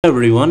Hello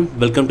everyone,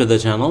 welcome to the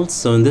channel.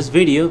 So in this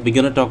video we're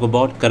going to talk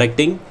about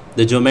correcting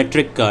the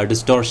geometric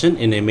distortion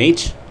in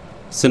image.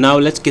 So now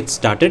let's get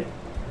started.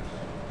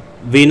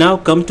 We now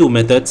come to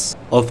methods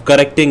of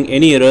correcting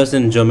any errors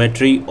in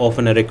geometry of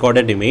a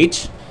recorded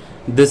image.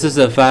 This is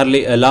a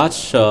fairly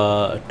large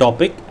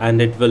topic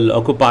and it will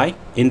occupy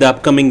in the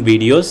upcoming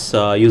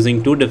videos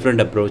using two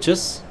different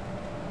approaches.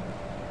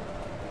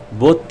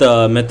 Both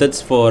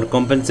methods for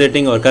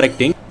compensating or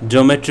correcting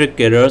geometric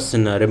errors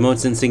in remote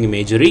sensing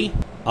imagery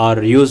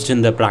are used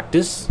in the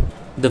practice.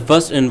 The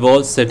first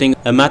involves setting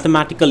a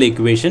mathematical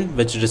equation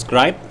which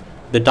describe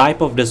the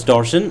type of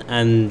distortion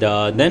and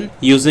then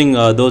using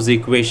those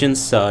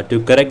equations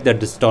to correct the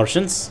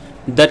distortions.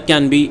 That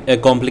can be a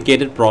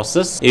complicated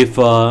process if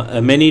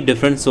many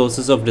different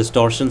sources of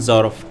distortions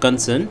are of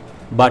concern,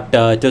 but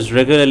it is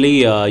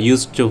regularly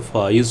used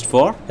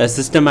for a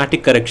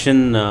systematic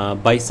correction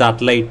by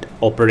satellite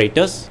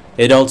operators.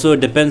 It also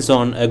depends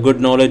on a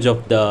good knowledge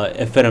of the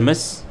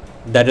FRMS,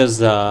 that is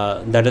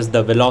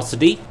the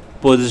velocity,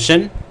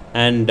 position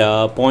and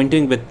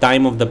pointing with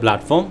time of the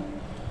platform.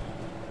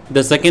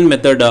 The second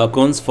method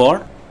accounts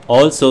for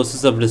all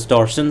sources of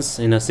distortions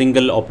in a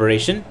single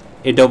operation.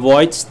 It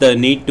avoids the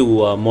need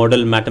to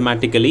model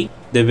mathematically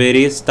the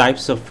various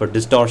types of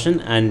distortion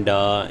and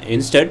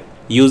instead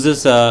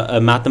uses a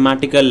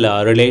mathematical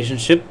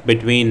relationship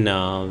between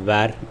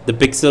where the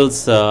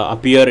pixels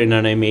appear in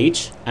an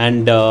image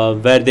and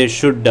where they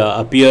should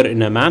appear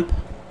in a map.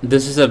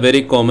 This is a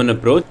very common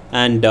approach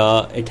and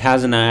it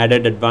has an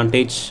added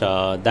advantage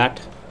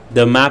that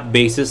the map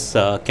basis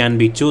can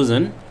be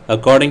chosen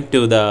according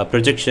to the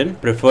projection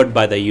preferred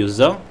by the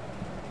user.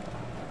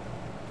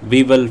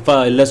 We will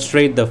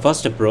illustrate the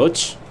first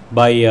approach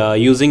by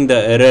using the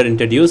error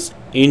introduced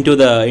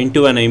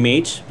into an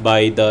image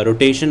by the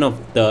rotation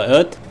of the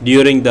earth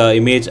during the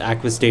image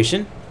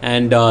acquisition,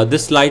 and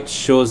this slide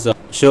shows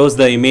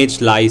the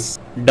image lies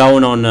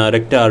down on a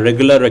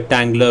regular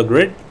rectangular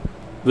grid,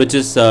 which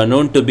is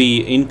known to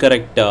be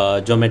incorrect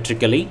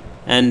geometrically,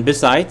 and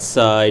besides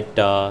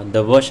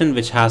the version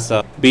which has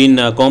been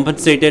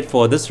compensated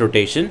for this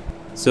rotation.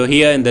 So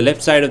here in the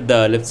left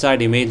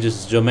side image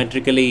is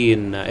geometrically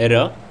in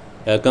error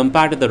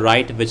compared to the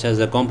right, which has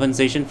a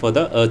compensation for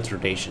the earth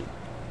rotation.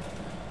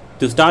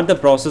 To start the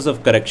process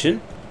of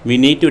correction, we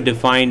need to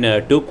define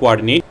two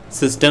coordinate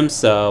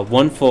systems,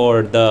 one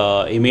for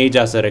the image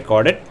as a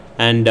recorded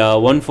and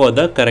one for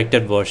the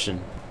corrected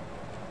version.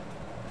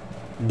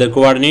 The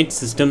coordinate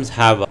systems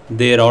have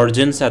their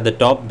origins at the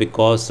top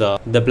because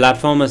the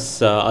platform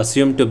is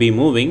assumed to be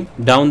moving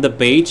down the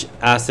page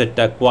as it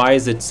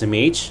acquires its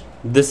image.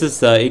 This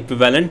is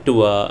equivalent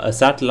to a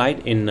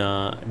satellite in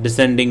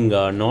descending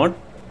node.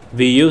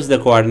 We use the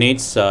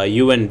coordinates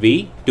u and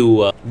v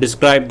to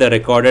describe the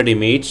recorded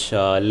image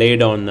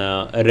laid on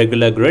a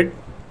regular grid,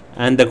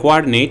 and the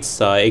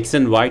coordinates x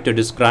and y to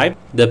describe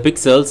the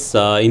pixels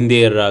in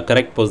their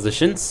correct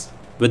positions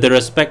with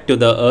respect to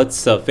the Earth's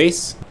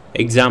surface.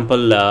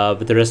 Example,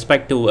 with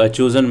respect to a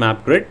chosen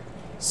map grid.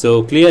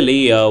 So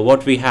clearly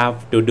what we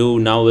have to do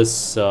now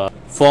is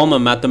form a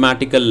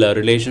mathematical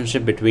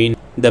relationship between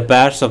the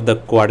pairs of the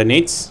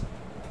coordinates.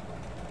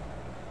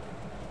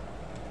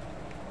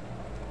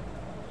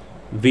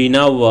 We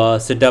now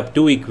set up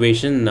two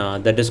equations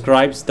that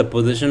describes the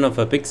position of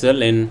a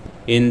pixel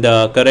in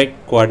the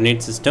correct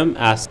coordinate system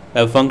as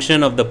a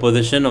function of the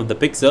position of the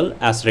pixel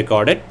as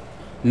recorded.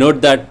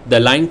 Note that the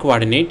line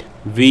coordinate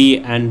v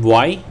and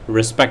y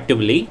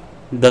respectively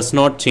does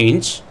not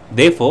change.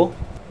 Therefore,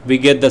 we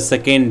get the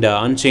second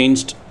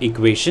unchanged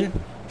equation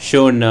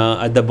shown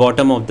at the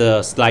bottom of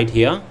the slide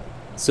here.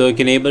 So you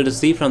can able to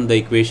see from the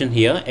equation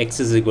here, x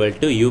is equal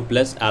to u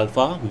plus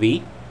alpha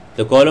v.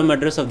 The column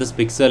address of this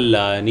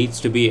pixel needs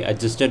to be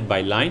adjusted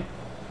by line,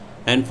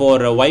 and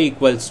for y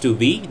equals to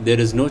v, there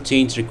is no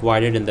change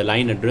required in the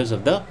line address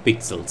of the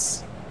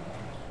pixels.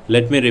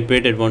 Let me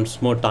repeat it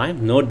once more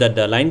time. Note that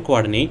the line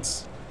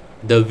coordinates,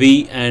 the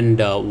v and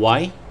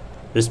y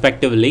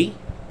respectively,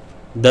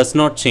 does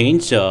not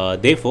change.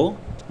 Therefore,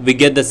 we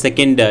get the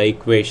second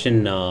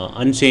equation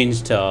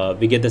unchanged.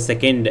 We get the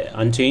second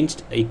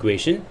unchanged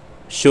equation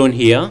shown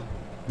here,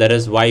 that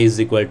is y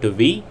is equal to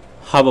v.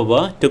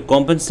 However, to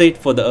compensate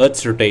for the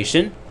Earth's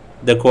rotation,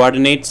 the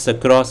coordinates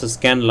across a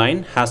scan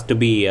line has to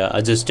be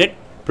adjusted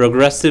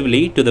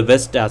progressively to the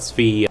west as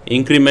we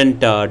increment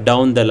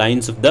down the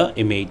lines of the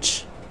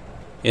image.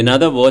 In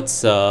other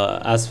words,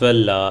 as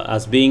well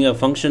as being a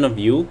function of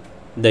u,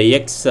 the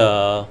x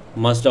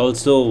must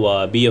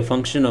also be a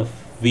function of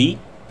v,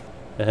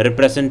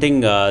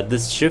 representing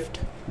this shift.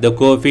 The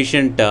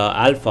coefficient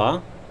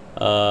alpha,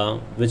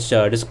 which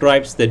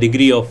describes the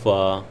degree of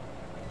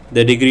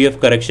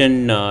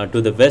correction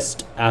to the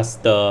west as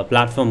the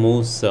platform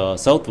moves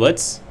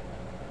southwards,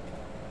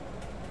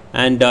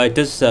 and it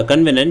is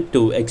convenient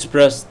to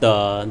express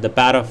the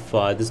pair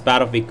of this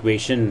pair of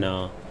equation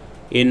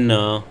in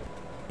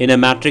a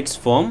matrix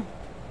form,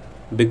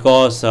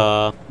 because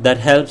that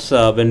helps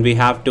when we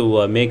have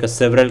to make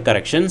several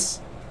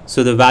corrections.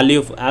 So the value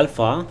of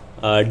alpha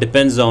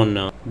depends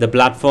on the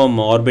platform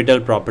orbital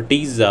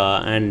properties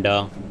and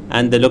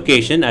the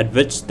location at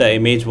which the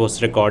image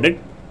was recorded.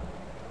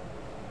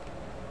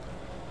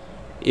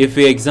 If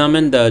we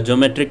examine the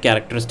geometric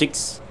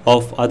characteristics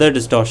of other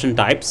distortion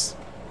types,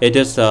 it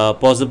is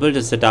possible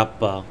to set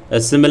up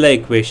similar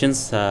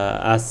equations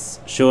as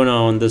shown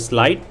on the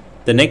slide.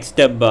 The next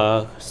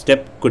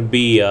step could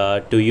be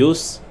to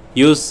use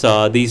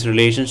these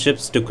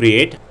relationships to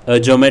create a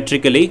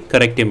geometrically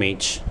correct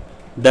image.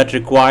 That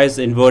requires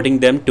inverting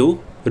them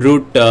to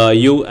root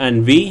u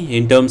and v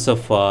in terms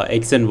of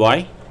x and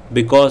y,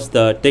 because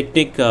the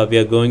technique we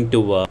are going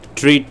to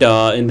treat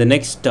in the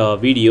next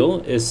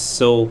video is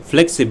so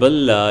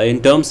flexible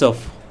in terms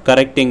of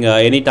correcting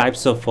any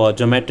types of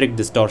geometric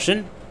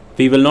distortion.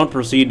 We will not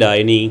proceed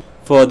any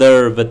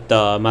further with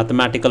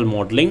mathematical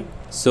modeling.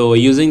 So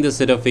using this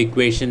set of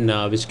equation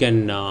which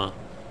can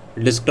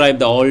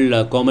describe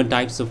all common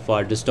types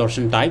of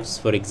distortion types.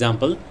 For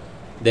example,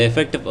 the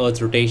effect of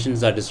Earth's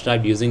rotations are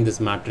described using this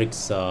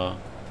matrix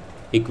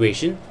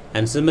equation,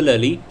 and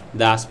similarly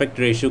the aspect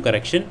ratio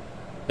correction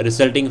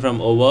resulting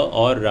from over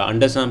or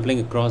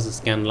undersampling across the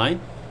scan line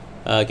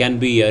can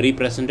be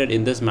represented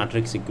in this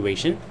matrix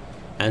equation,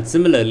 and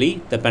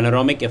similarly the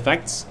panoramic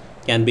effects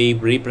can be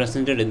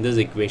represented in this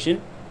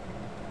equation,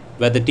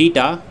 where the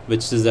theta,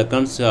 which is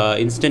a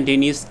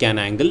instantaneous scan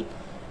angle,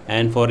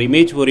 and for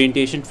image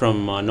orientation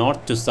from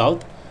north to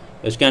south,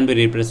 which can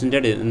be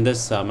represented in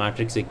this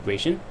matrix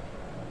equation,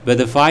 where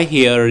the phi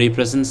here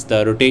represents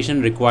the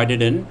rotation required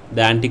in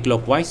the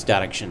anticlockwise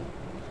direction.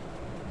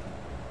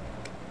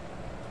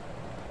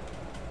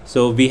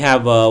 So we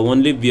have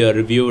only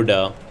reviewed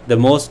the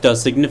most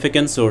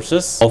significant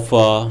sources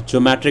of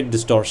geometric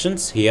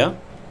distortions here.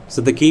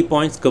 So the key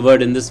points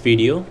covered in this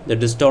video: the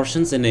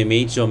distortions in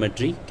image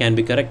geometry can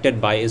be corrected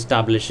by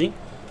establishing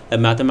a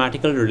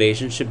mathematical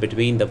relationship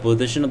between the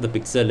position of the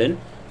pixel in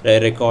the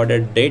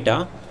recorded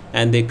data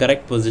and the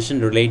correct position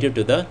relative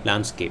to the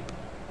landscape.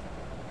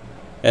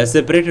 A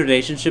separate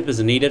relationship is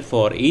needed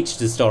for each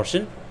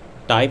distortion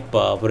type,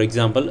 for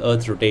example,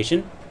 Earth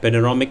rotation,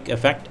 panoramic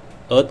effect,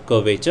 Earth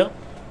curvature,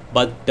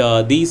 but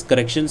these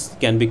corrections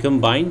can be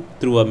combined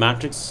through a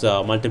matrix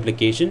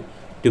multiplication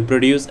to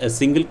produce a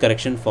single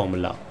correction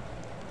formula.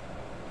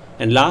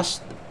 And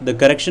last, the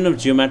correction of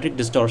geometric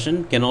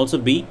distortion can also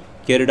be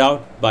carried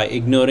out by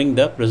ignoring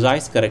the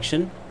precise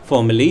correction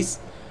formulas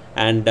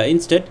and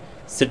instead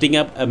setting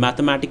up a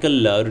mathematical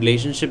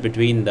relationship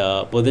between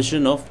the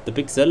position of the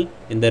pixel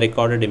in the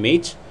recorded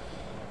image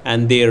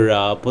and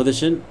their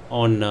position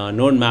on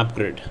known map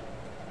grid.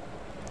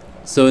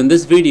 So in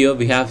this video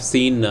we have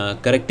seen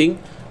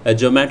correcting a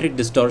geometric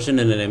distortion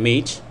in an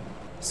image.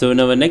 So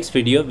in our next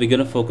video we're going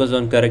to focus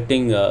on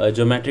correcting a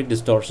geometric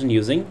distortion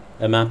using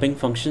mapping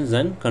functions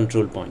and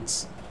control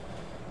points.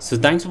 So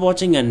thanks for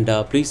watching, and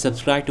please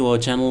subscribe to our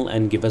channel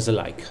and give us a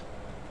like.